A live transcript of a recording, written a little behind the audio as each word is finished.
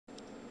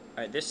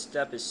Alright, this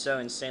step is so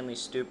insanely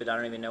stupid I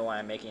don't even know why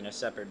I'm making a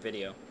separate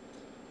video.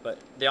 But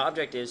the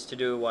object is to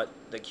do what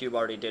the cube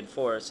already did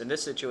for us. In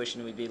this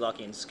situation, we'd be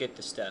lucky and skip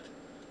the step,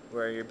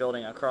 where you're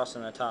building a cross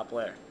on the top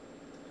layer.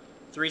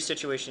 Three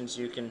situations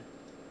you can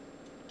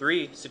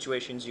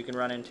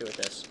run into with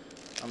this.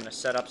 I'm going to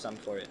set up some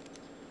for you.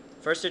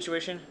 First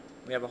situation,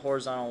 we have a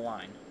horizontal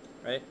line,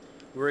 right?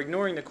 We're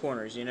ignoring the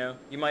corners, you know?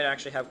 You might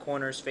actually have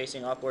corners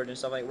facing upward and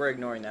stuff like that. We're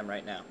ignoring them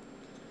right now.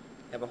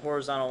 We have a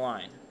horizontal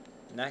line.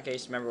 In that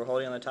case, remember we're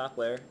holding on the top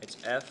layer. It's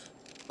F,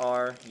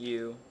 R,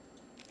 U,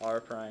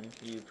 R prime,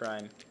 U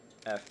prime,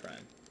 F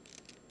prime.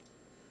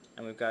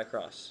 And we've got a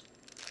cross.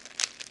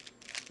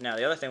 Now,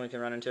 the other thing we can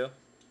run into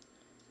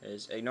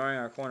is, ignoring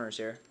our corners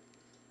here,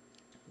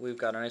 we've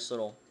got a nice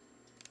little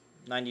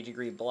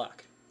 90-degree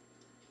block.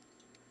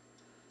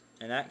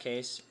 In that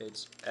case,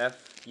 it's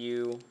F,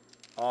 U,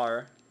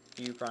 R,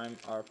 U prime,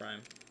 R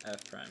prime,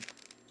 F prime.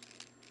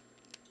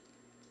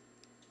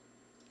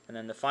 And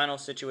then the final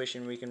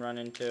situation we can run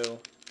into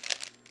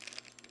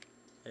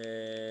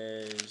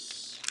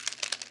is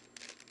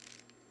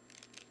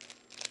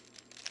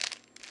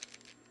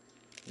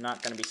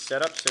not going to be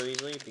set up so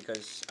easily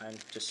because I'm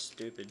just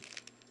stupid.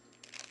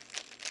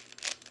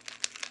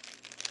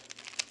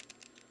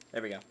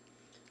 There we go.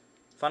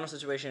 Final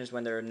situation is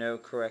when there are no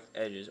correct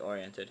edges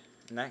oriented.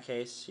 In that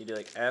case, you do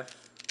like F,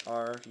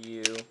 R,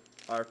 U,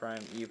 R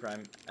prime, U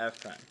prime,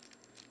 F prime.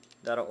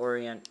 That'll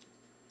orient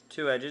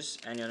two edges,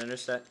 and you'll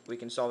notice that we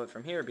can solve it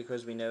from here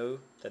because we know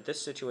that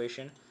this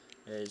situation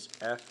is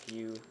F,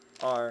 U,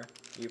 R,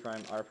 U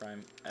prime, R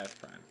prime, F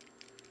prime.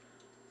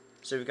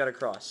 So we've got a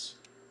cross.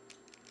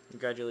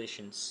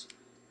 Congratulations.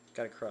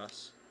 Got a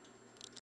cross.